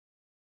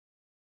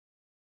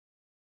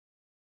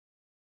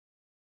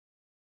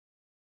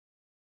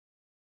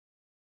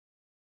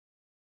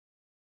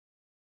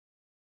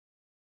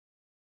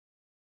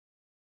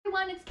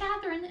everyone, it's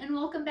Catherine and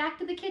welcome back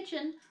to the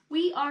kitchen.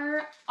 We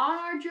are on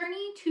our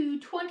journey to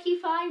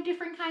 25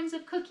 different kinds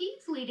of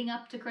cookies leading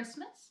up to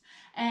Christmas.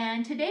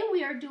 And today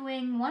we are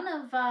doing one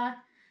of kind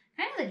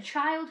of the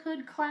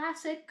childhood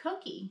classic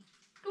cookie.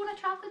 Doing a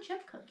chocolate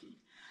chip cookie.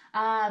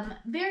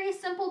 Very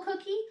simple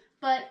cookie,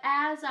 but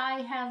as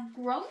I have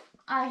grown,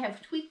 I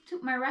have tweaked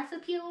my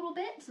recipe a little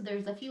bit. So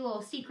there's a few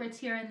little secrets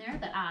here and there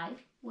that I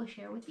will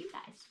share with you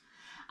guys.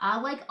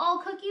 Like all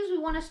cookies, we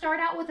want to start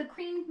out with a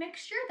creamed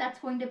mixture. That's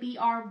going to be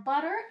our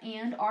butter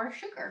and our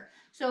sugar.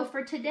 So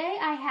for today,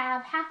 I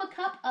have half a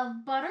cup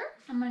of butter.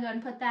 I'm going to go ahead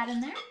and put that in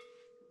there.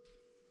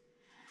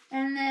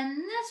 And then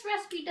this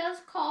recipe does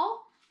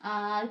call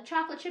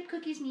chocolate chip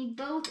cookies need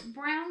both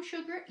brown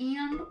sugar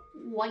and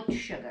white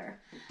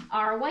sugar.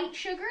 Our white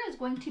sugar is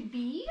going to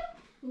be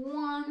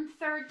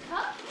 1/3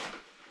 cup.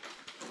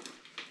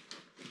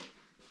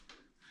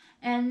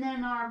 And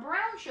then our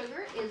brown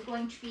sugar is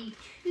going to be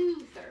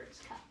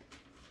 2/3 cup.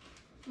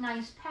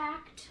 Nice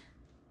packed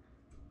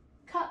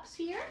cups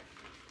here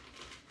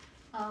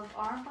of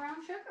our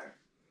brown sugar.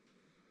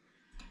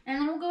 And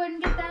then we'll go ahead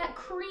and get that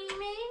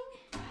creaming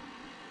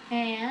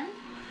and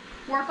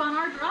work on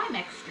our dry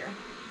mixture.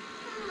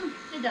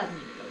 It doesn't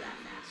need to go that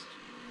fast.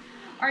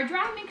 Our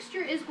dry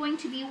mixture is going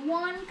to be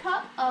 1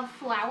 cup of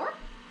flour.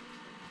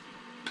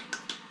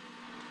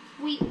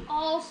 We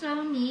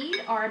also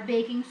need our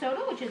baking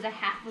soda, which is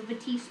 1/2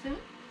 teaspoon.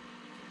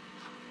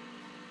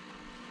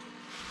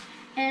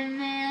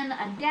 And then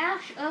a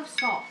dash of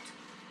salt.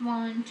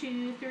 1,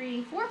 2,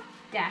 3, 4,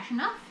 dash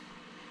enough.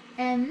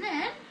 And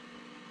then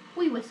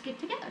we whisk it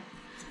together.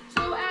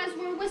 So as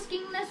we're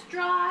whisking this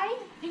dry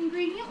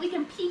ingredient, we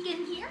can peek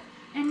in here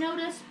and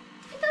notice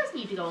it does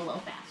need to go a little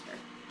faster.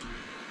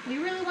 We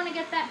really want to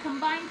get that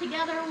combined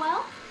together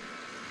well.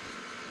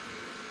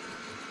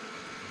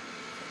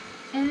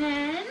 And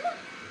then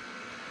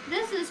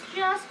this has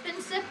just been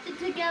sifted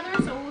together,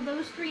 so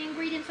those 3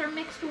 ingredients are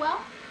mixed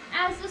well.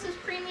 As this is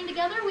creaming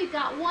together, we've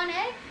got 1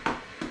 egg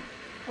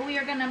that we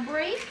are going to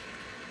break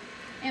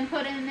and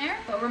put in there.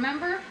 But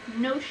remember,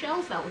 no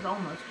shells. That was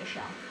almost a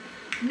shell.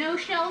 No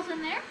shells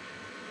in there.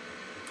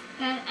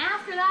 And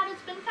after that,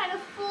 it's been kind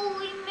of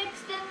fully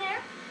mixed in there.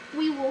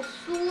 We will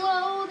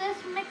slow this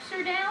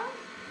mixer down.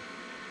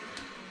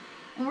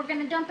 And we're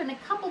going to dump in a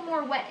couple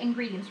more wet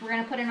ingredients. We're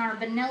going to put in our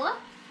vanilla,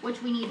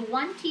 which we need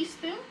 1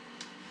 teaspoon.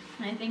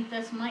 And I think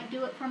this might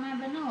do it for my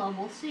vanilla.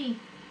 We'll see.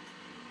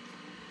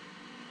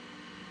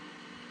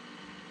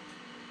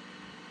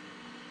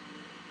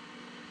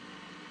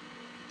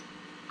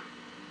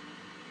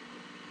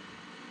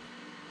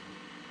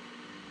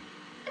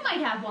 I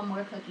might have 1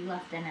 more cookie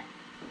left in it.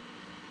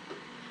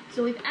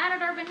 So we've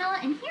added our vanilla,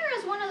 and here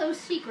is one of those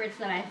secrets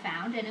that I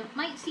found, and it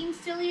might seem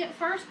silly at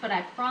first, but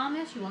I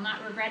promise you will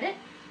not regret it.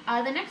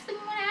 The next thing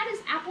we want to add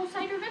is apple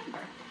cider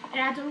vinegar. It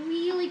adds a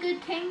really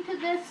good tang to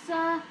this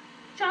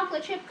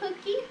chocolate chip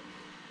cookie,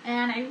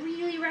 and I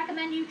really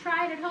recommend you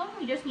try it at home.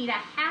 We just need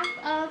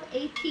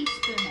 1/2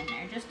 teaspoon in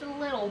there, just a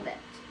little bit.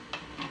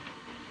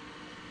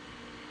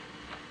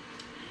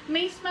 It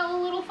may smell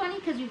a little funny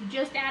because you've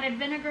just added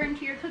vinegar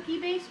into your cookie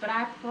base, but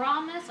I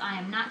promise I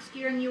am not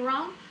steering you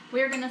wrong.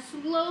 We're going to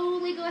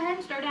slowly go ahead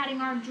and start adding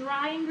our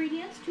dry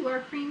ingredients to our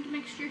creamed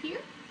mixture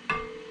here.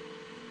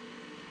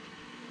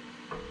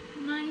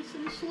 Nice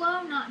and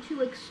slow, not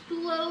to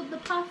explode the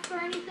puff or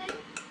anything.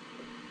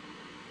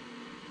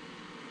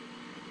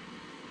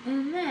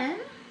 And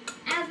then,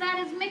 as that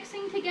is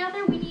mixing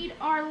together, we need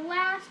our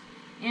last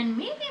and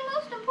maybe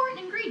most important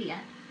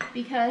ingredient,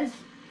 because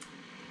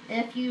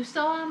if you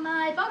saw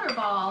my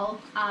butterball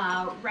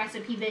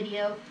recipe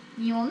video,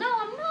 you'll know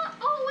I'm not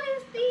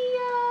always the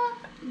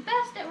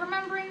best at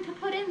remembering to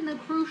put in the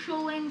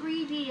crucial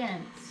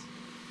ingredients.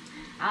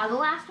 The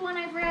last one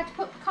I forgot to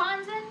put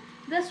pecans in.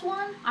 This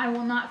one, I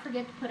will not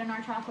forget to put in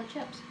our chocolate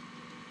chips.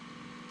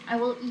 I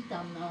will eat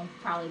them, though,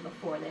 probably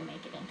before they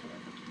make it into a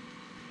cookie.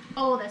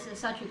 Oh, this is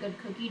such a good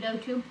cookie dough,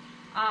 too.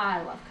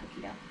 I love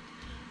cookie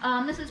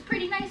dough. This is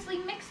pretty nicely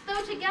mixed,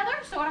 though,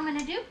 together. So what I'm going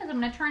to do is I'm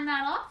going to turn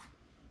that off.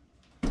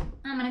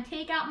 I'm going to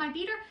take out my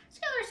beater.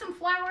 See how there's some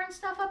flour and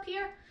stuff up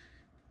here?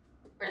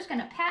 We're just going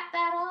to pat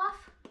that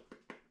off.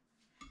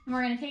 And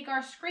we're going to take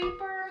our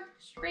scraper,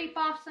 scrape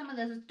off some of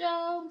this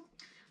dough.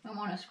 We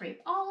want to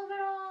scrape all of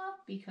it off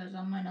because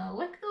I'm going to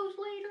lick those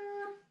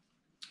later.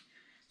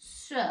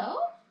 So,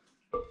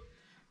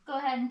 go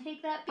ahead and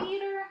take that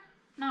beater.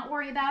 Not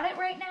worry about it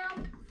right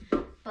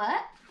now.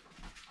 But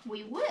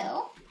we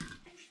will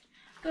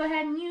go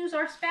ahead and use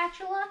our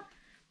spatula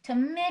to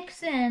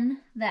mix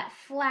in that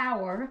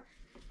flour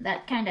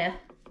that kind of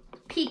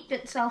peaked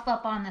itself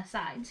up on the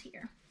sides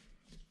here.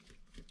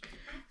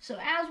 So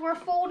as we're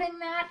folding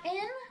that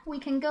in, we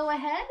can go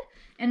ahead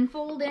and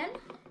fold in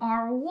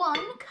our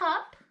 1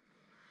 cup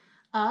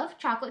of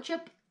chocolate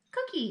chip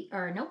cookie,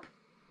 or nope,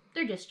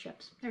 they're just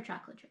chips. They're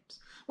chocolate chips.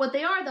 What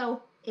they are,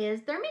 though,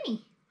 is they're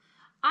mini.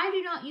 I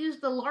do not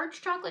use the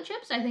large chocolate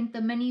chips. I think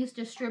the minis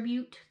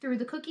distribute through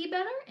the cookie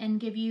better and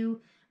give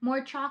you more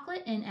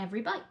chocolate in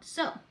every bite.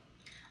 So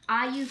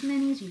I use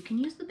minis. You can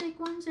use the big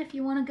ones if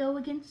you want to go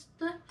against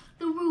the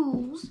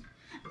rules.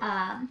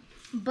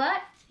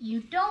 But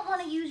you don't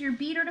want to use your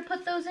beater to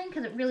put those in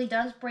because it really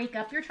does break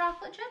up your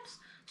chocolate chips.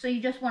 So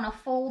you just want to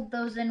fold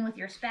those in with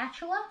your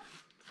spatula.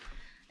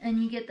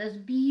 And you get this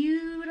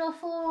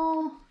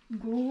beautiful,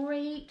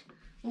 great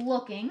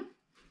looking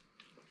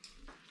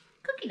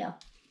cookie dough.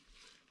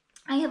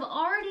 I have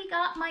already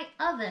got my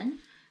oven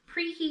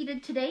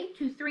preheated today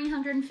to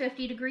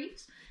 350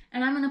 degrees.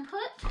 And I'm going to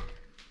put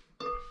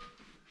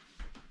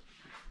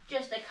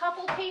just a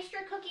couple taster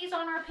cookies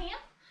on our pan.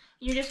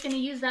 You're just going to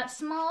use that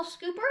small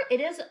scooper.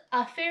 It is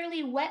a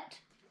fairly wet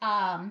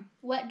dough.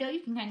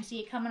 You can kind of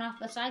see it coming off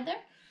the side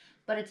there.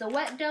 But it's a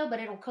wet dough, but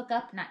it'll cook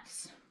up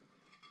nice.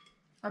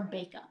 Or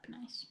bake up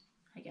nice.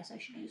 I guess I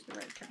should use the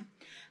right term.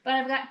 But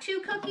I've got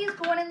 2 cookies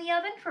going in the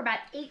oven for about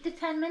 8 to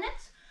 10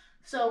 minutes.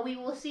 So we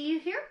will see you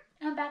here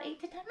in about 8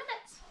 to 10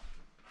 minutes.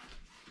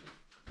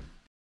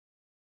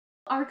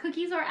 Our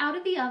cookies are out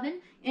of the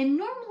oven, and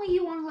normally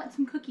you want to let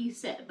some cookies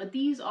sit, but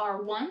these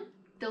are 1,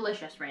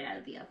 delicious right out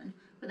of the oven.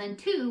 But then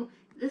 2,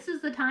 this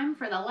is the time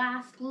for the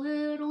last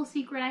little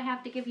secret I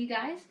have to give you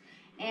guys.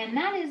 And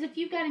that is, if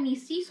you've got any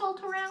sea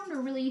salt around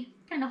or really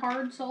kind of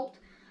hard salt,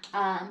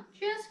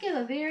 just give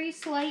a very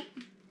slight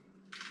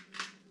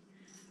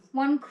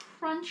 1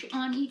 crunch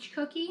on each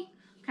cookie.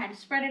 Kind of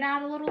spread it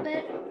out a little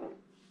bit.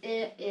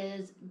 It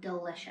is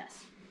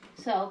delicious.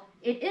 So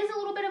it is a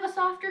little bit of a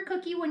softer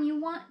cookie when you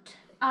want,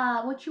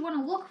 what you want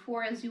to look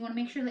for is you want to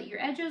make sure that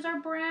your edges are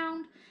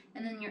browned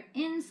and then your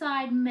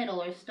inside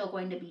middle is still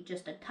going to be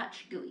just a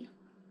touch gooey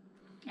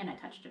and a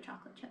touch of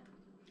chocolate chip.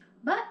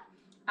 But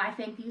I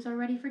think these are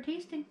ready for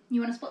tasting.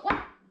 You want to split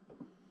one?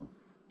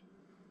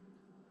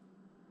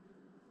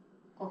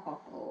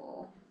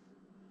 Oh.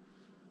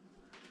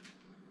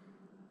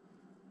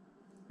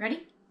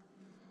 Ready?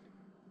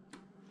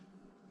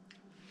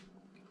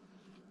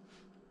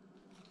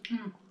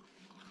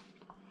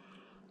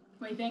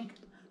 What do you think?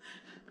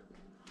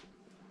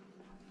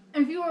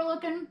 If you are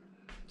looking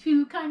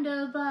to kind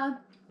of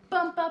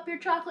bump up your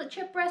chocolate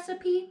chip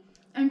recipe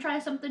and try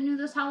something new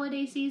this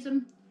holiday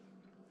season,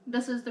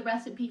 this is the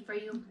recipe for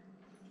you.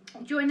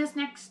 Join us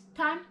next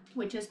time,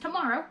 which is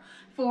tomorrow,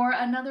 for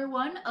another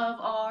one of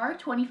our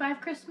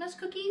 25 Christmas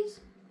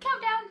cookies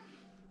countdown.